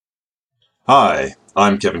Hi,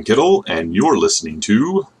 I'm Kevin Kittle, and you're listening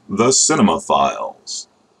to The Cinema Files.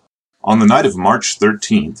 On the night of March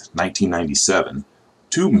 13th, 1997,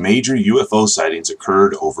 two major UFO sightings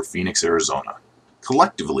occurred over Phoenix, Arizona.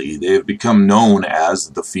 Collectively, they have become known as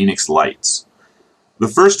the Phoenix Lights. The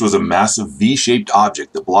first was a massive V-shaped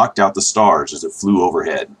object that blocked out the stars as it flew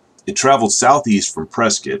overhead. It traveled southeast from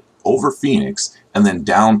Prescott, over Phoenix, and then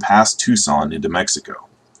down past Tucson into Mexico.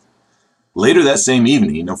 Later that same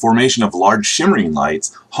evening, a formation of large shimmering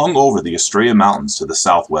lights hung over the Estrella Mountains to the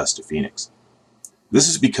southwest of Phoenix. This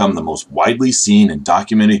has become the most widely seen and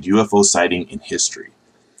documented UFO sighting in history.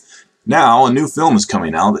 Now, a new film is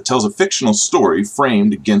coming out that tells a fictional story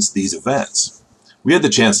framed against these events. We had the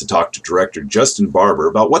chance to talk to director Justin Barber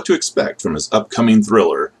about what to expect from his upcoming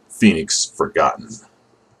thriller, Phoenix Forgotten.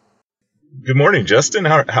 Good morning, Justin.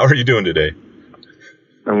 How are you doing today?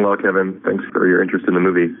 I'm well, Kevin. Thanks for your interest in the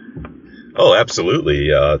movie. Oh, absolutely.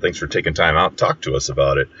 Thanks for taking time out to talk to us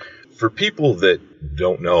about it. For people that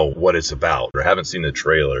don't know what it's about or haven't seen the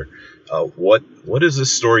trailer, what is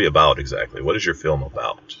this story about exactly? What is your film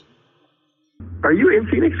about? Are you in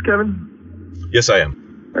Phoenix, Kevin? Yes, I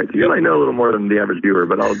am. All right, so you might know a little more than the average viewer,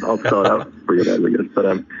 but I'll spell it out for you guys, I guess.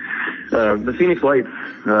 But the Phoenix Lights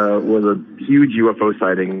was a huge UFO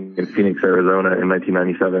sighting in Phoenix, Arizona in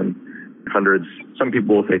 1997. Hundreds, some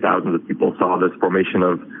people will say thousands of people saw this formation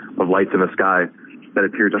of lights in the sky that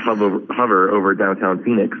appeared to hover over downtown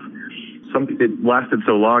Phoenix. It lasted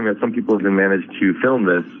so long that some people have managed to film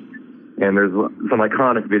this, and there's some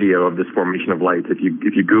iconic video of this formation of lights. If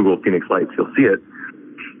you Google Phoenix Lights, you'll see it.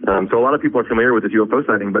 So a lot of people are familiar with this UFO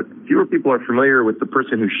sighting, but fewer people are familiar with the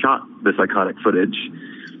person who shot this iconic footage.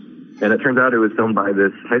 And it turns out it was filmed by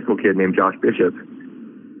this high school kid named Josh Bishop.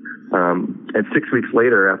 And 6 weeks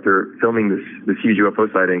later, after filming this huge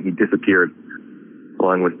UFO sighting, he disappeared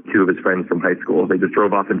along with two of his friends from high school. They just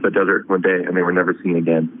drove off into the desert one day, and they were never seen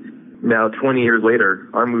again. Now, 20 years later,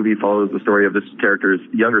 our movie follows the story of this character's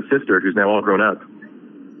younger sister, who's now all grown up.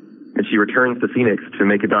 And she returns to Phoenix to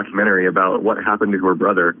make a documentary about what happened to her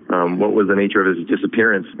brother, what was the nature of his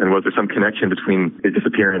disappearance, and was there some connection between his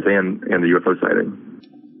disappearance and the UFO sighting.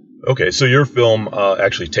 Okay, so your film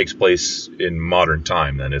actually takes place in modern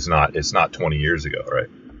time then. It's not 20 years ago, right?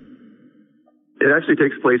 It actually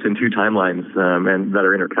takes place in two timelines and that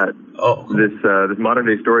are intercut. Oh. This modern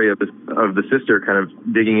day story of the sister kind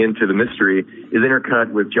of digging into the mystery is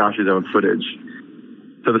intercut with Josh's own footage.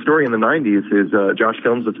 So the story in the 90s is Josh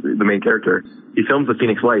films the main character. He films the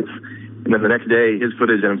Phoenix Lights, and then the next day his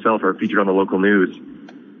footage and himself are featured on the local news.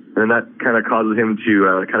 And then that kind of causes him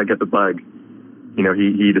to kind of get the bug. You know,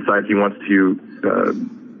 he decides he wants to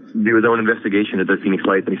do his own investigation at the Phoenix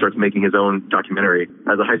Lights, and he starts making his own documentary,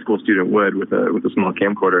 as a high school student would with a small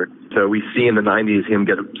camcorder. So we see in the 90s him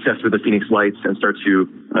get obsessed with the Phoenix Lights and start to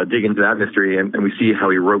dig into that mystery, and we see how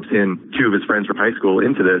he ropes in two of his friends from high school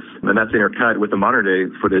into this, and that's intercut with the modern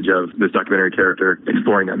day footage of this documentary character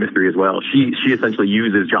exploring that mystery as well. She essentially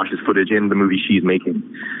uses Josh's footage in the movie she's making.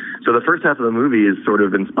 So the first half of the movie is sort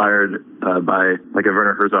of inspired by like a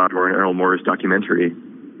Werner Herzog or an Errol Morris documentary.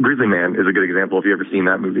 Grizzly Man is a good example if you've ever seen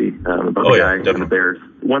that movie about the guy and the bears.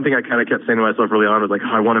 One thing I kind of kept saying to myself early on was like,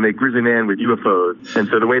 I want to make Grizzly Man with UFOs. And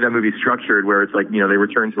so the way that movie's structured, where it's like, you know, they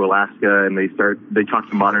return to Alaska and they talk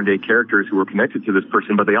to modern day characters who were connected to this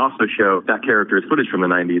person, but they also show that character's footage from the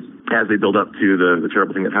 90s as they build up to the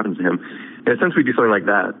terrible thing that happens to him. In a sense, we do something like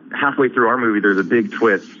that. Halfway through our movie, there's a big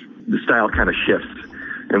twist. The style kind of shifts.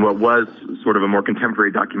 And what was sort of a more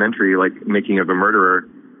contemporary documentary, like Making of a Murderer,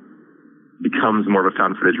 becomes more of a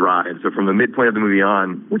found footage ride. So from the midpoint of the movie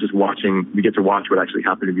on, we get to watch what actually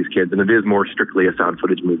happened to these kids. And it is more strictly a found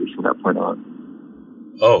footage movie from that point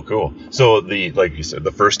on. Oh, cool. So like you said,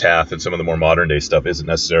 the first half and some of the more modern day stuff isn't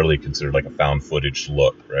necessarily considered like a found footage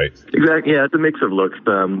look, right? Exactly. Yeah, it's a mix of looks.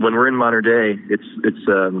 When we're in modern day, it's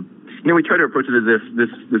we try to approach it as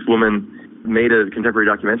if this woman made a contemporary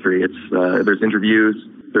documentary. There's interviews,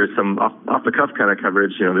 there's some off the cuff kind of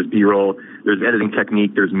coverage, there's B-roll, there's editing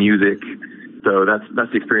technique, there's music. So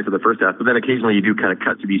that's the experience of the first half. But then occasionally you do kind of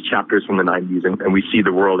cut to these chapters from the 90s and we see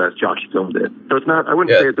the world as Josh filmed it. So it's not, I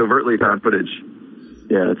wouldn't say it's overtly found footage.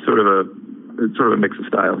 Yeah, it's sort of a mix of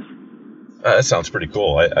styles. That sounds pretty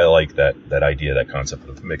cool. I like that idea, that concept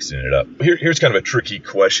of mixing it up. Here's kind of a tricky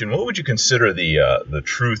question. What would you consider the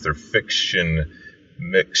truth or fiction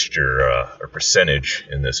mixture or percentage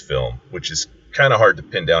in this film, which is kind of hard to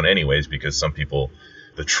pin down anyways, because some people,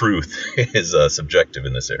 the truth is subjective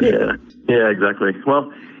in this area. Yeah, exactly.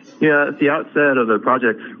 Well, at the outset of the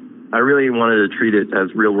project, I really wanted to treat it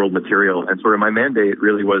as real world material. And sort of my mandate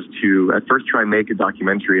really was to at first try and make a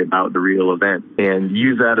documentary about the real event and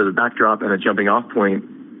use that as a backdrop and a jumping off point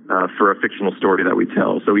for a fictional story that we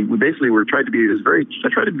tell. So we basically I tried to be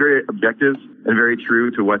very objective and very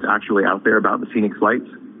true to what's actually out there about the Phoenix Lights,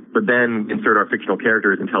 but then insert our fictional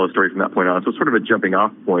characters and tell a story from that point on. So it's sort of a jumping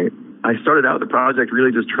off point. I started out the project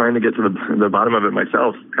really just trying to get to the bottom of it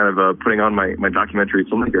myself, kind of putting on my documentary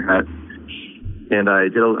filmmaker hat. And I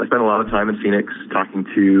spent a lot of time in Phoenix talking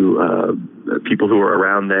to people who were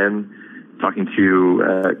around then, talking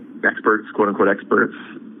to experts, quote unquote experts.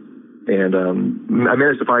 And I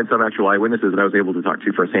managed to find some actual eyewitnesses that I was able to talk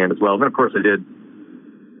to firsthand as well. And then, of course, I did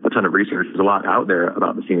a ton of research. There's a lot out there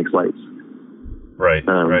about the Phoenix Lights. Right,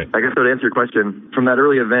 right. I guess to answer your question, from that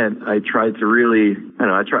early event, I tried to really,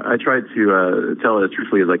 I tried to tell it as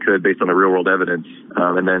truthfully as I could based on the real world evidence,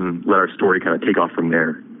 and then let our story kind of take off from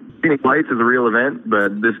there. Phoenix Lights is a real event,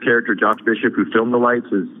 but this character, Josh Bishop, who filmed the lights,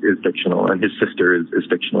 is fictional, and his sister is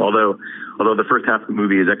fictional. Although the first half of the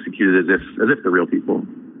movie is executed as if they're real people.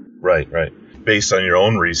 Right, right. Based on your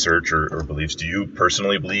own research or beliefs, do you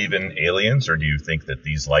personally believe in aliens, or do you think that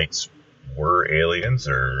these lights were aliens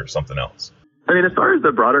or something else? I mean, as far as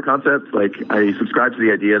the broader concept, like, I subscribe to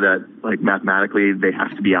the idea that, like, mathematically they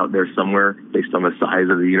have to be out there somewhere based on the size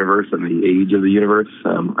of the universe and the age of the universe.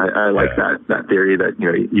 I like that theory that,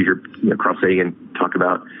 you hear Carl Sagan talk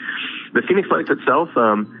about. The Phoenix Lights itself,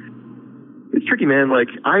 it's tricky, man. Like,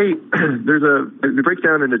 it breaks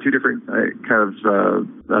down into two different kind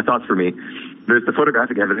of thoughts for me. There's the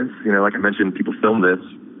photographic evidence, like I mentioned, people filmed this,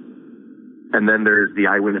 and then there's the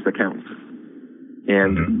eyewitness accounts.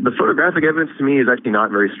 And the photographic evidence to me is actually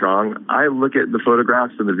not very strong. I look at the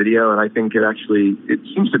photographs and the video, and I think it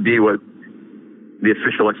seems to be what the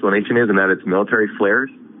official explanation is, and that it's military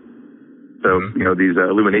flares. So, these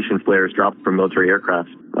illumination flares dropped from military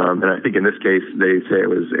aircraft. And I think in this case, they say it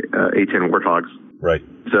was A-10 Warthogs. Right.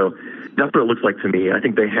 So that's what it looks like to me. I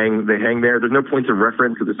think they hang there. There's no points of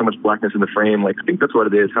reference because there's so much blackness in the frame. Like, I think that's what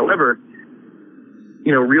it is. However,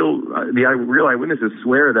 real eyewitnesses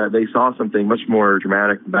swear that they saw something much more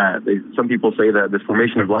dramatic than that. Some people say that this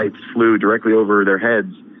formation of lights flew directly over their heads,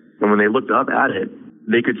 and when they looked up at it,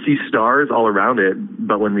 they could see stars all around it,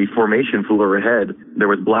 but when the formation flew overhead, there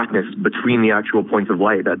was blackness between the actual points of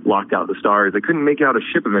light that blocked out the stars. They couldn't make out a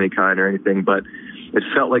ship of any kind or anything, but it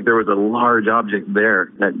felt like there was a large object there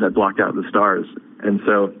that blocked out the stars. And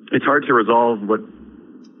so it's hard to resolve what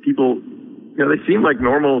people... they seem like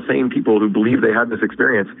normal, sane people who believe they had this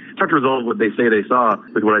experience. It's hard to resolve what they say they saw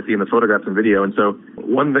with what I see in the photographs and video. And so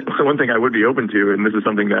one thing I would be open to, and this is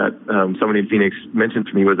something that somebody in Phoenix mentioned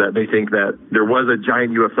to me, was that they think that there was a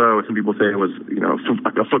giant UFO. Some people say it was,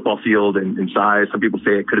 like a football field in size. Some people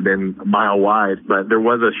say it could have been a mile wide. But there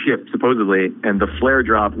was a ship, supposedly, and the flare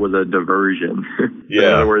drop was a diversion. Yeah.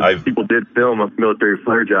 In other words, people did film a military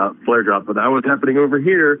flare drop, but that was happening over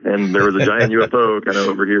here, and there was a giant UFO kind of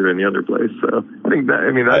over here in the other place. So I think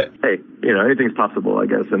hey, anything's possible, I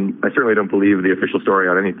guess. And I certainly don't believe the official story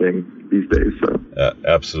on anything these days. So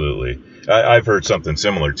absolutely. I've heard something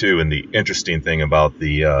similar too. And the interesting thing about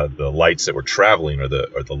the lights that were traveling, or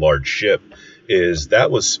the large ship, is that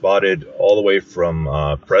was spotted all the way from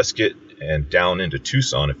Prescott and down into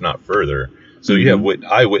Tucson, if not further. So you have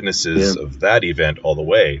eyewitnesses of that event all the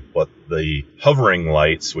way, but the hovering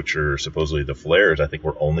lights, which are supposedly the flares, I think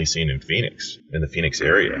were only seen in Phoenix, in the Phoenix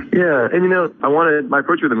area. Yeah, and my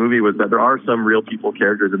approach with the movie was that there are some real people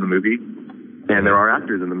characters in the movie, and there are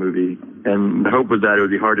actors in the movie, and the hope was that it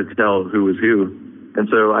would be hard to tell who was who. And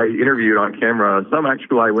so I interviewed on camera some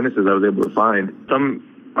actual eyewitnesses I was able to find. Some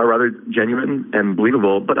are rather genuine and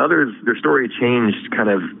believable, but others, their story changed kind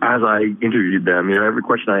of as I interviewed them. Every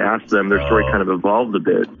question I asked them, their story kind of evolved a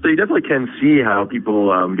bit. So you definitely can see how people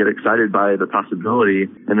get excited by the possibility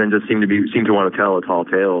and then just seem to want to tell a tall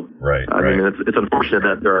tale. Right. I mean, it's unfortunate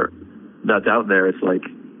that that's out there. It's like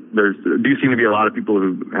there do seem to be a lot of people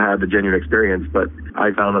who had the genuine experience, but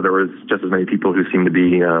I found that there was just as many people who seemed to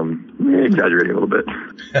be exaggerating a little bit.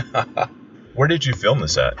 Where did you film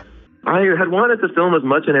this at? I had wanted to film as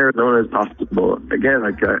much in Arizona as possible. Again,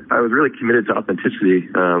 I was really committed to authenticity,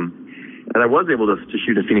 and I was able to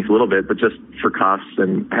shoot in Phoenix a little bit, but just for costs,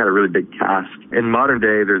 and I had a really big cast. In modern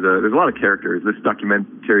day, there's a lot of characters. This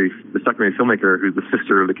documentary filmmaker, who's the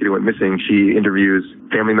sister of the kid who went missing, she interviews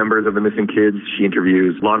family members of the missing kids. She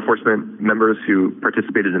interviews law enforcement members who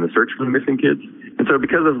participated in the search for the missing kids. And so,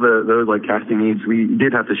 because of those casting needs, we did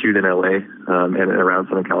have to shoot in LA and around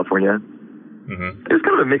Southern California. Mm-hmm. It was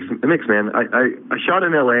kind of a mix, man. I shot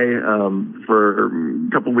in LA for a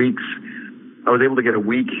couple weeks. I was able to get a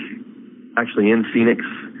week actually in Phoenix,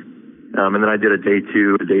 and then I did a day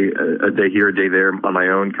here, a day there on my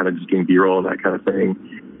own, kind of just getting B-roll and that kind of thing.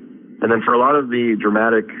 And then for a lot of the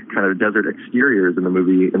dramatic kind of desert exteriors in the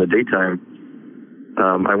movie in the daytime,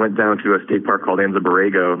 I went down to a state park called Anza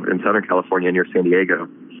Borrego in Southern California near San Diego.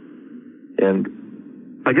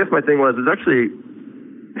 And I guess my thing was, is actually,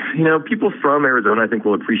 you know, people from Arizona, I think,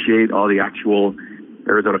 will appreciate all the actual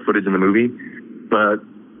Arizona footage in the movie. But,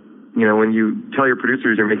 you know, when you tell your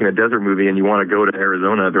producers you're making a desert movie and you want to go to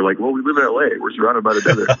Arizona, they're like, well, we live in LA. We're surrounded by the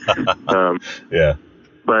desert. Yeah.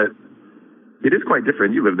 But it is quite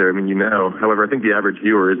different. You live there. I mean, you know. However, I think the average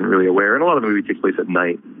viewer isn't really aware. And a lot of the movie takes place at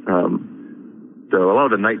night. So a lot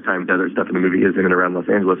of the nighttime desert stuff in the movie is in and around Los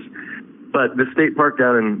Angeles. But the state park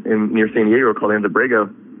down in near San Diego called Anza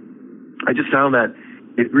Borrego, I just found that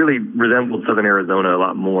it really resembled southern Arizona a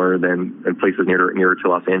lot more than places nearer to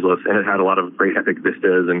Los Angeles. And it had a lot of great epic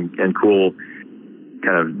vistas and cool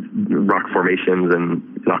kind of rock formations and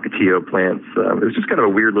Nocatio plants. It was just kind of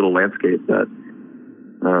a weird little landscape that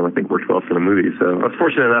I think worked well for the movie. So I was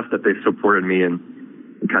fortunate enough that they supported me in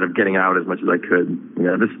kind of getting out as much as I could. You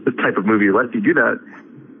know, this type of movie lets you do that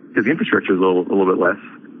because the infrastructure is a little bit less.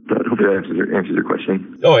 But hopefully that answers your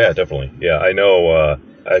question. Oh, yeah, definitely. Yeah, I know.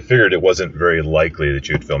 I figured it wasn't very likely that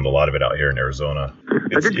you had filmed a lot of it out here in Arizona.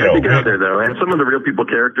 I did get out there, though, and some of the real people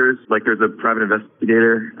characters, like there's a private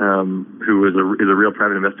investigator who is a real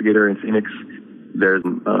private investigator in Phoenix. There's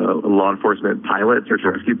a law enforcement pilot, search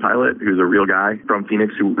and rescue pilot, who's a real guy from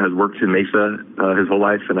Phoenix who has worked in Mesa his whole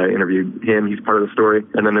life, and I interviewed him. He's part of the story.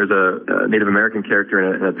 And then there's a Native American character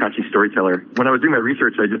and an Apache storyteller. When I was doing my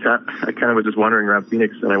research, I kind of was just wandering around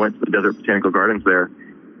Phoenix, and I went to the Desert Botanical Gardens there,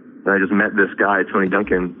 and I just met this guy, Tony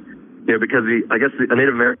Duncan. You know, because I guess the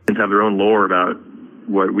Native Americans have their own lore about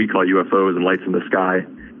what we call UFOs and lights in the sky.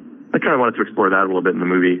 I kind of wanted to explore that a little bit in the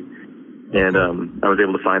movie. And I was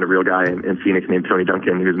able to find a real guy in Phoenix named Tony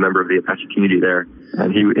Duncan, who's a member of the Apache community there.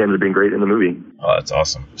 And he ended up being great in the movie. Oh, that's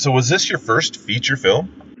awesome. So was this your first feature film?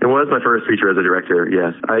 It was my first feature as a director,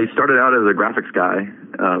 yes. I started out as a graphics guy,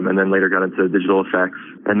 and then later got into digital effects.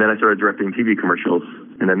 And then I started directing TV commercials.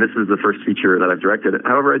 And then this is the first feature that I've directed.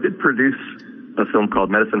 However, I did produce a film called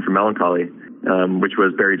Medicine for Melancholy, which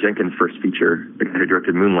was Barry Jenkins' first feature, the guy who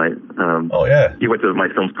directed Moonlight. Oh, yeah. He went to my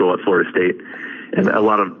film school at Florida State. And a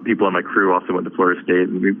lot of people on my crew also went to Florida State,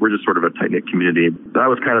 and we're just sort of a tight-knit community. That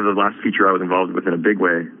was kind of the last feature I was involved with in a big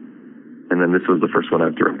way. And then this was the first one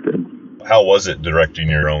I've directed. How was it directing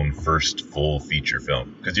your own first full feature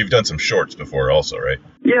film? Because you've done some shorts before also, right?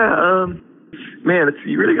 Yeah, man,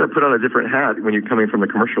 you really got to put on a different hat when you're coming from the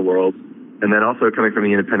commercial world. And then also coming from the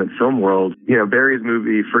independent film world, you know, Barry's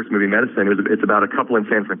first movie, Medicine, it's about a couple in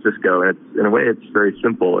San Francisco. And in a way, it's very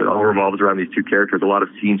simple. It all revolves around these two characters, a lot of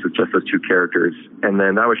scenes with just those two characters. And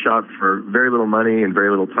then that was shot for very little money and very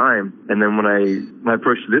little time. And then when my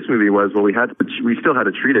approach to this movie was, well, we still had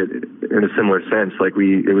to treat it in a similar sense. Like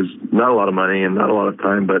it was not a lot of money and not a lot of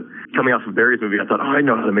time, but coming off of Barry's movie, I thought, I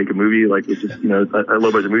know how to make a movie. Like it's just, you know, a low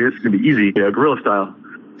budget movie. This is going to be easy, you know, guerrilla style.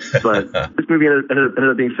 But this movie ended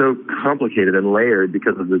up being so complicated and layered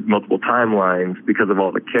because of the multiple timelines, because of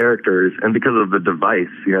all the characters, and because of the device,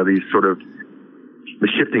 you know, these sort of the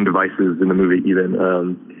shifting devices in the movie even.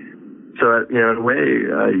 So, you know, in a way,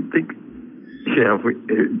 I think, you know,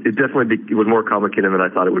 it definitely was more complicated than I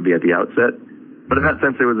thought it would be at the outset. But in that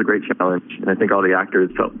sense, it was a great challenge. And I think all the actors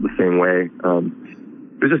felt the same way.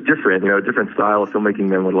 It was just different, you know, a different style of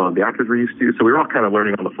filmmaking than what a lot of the actors were used to. So we were all kind of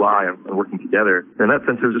learning on the fly and working together. In that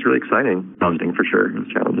sense, it was just really exciting. Challenging, for sure. It was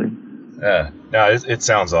challenging. Yeah. No, it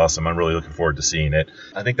sounds awesome. I'm really looking forward to seeing it.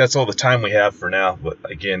 I think that's all the time we have for now. But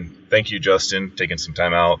again, thank you, Justin, taking some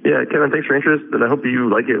time out. Yeah, Kevin, thanks for your interest. And I hope you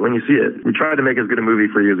like it when you see it. We tried to make as good a movie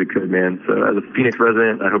for you as we could, man. So as a Phoenix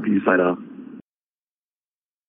resident, I hope you sign off.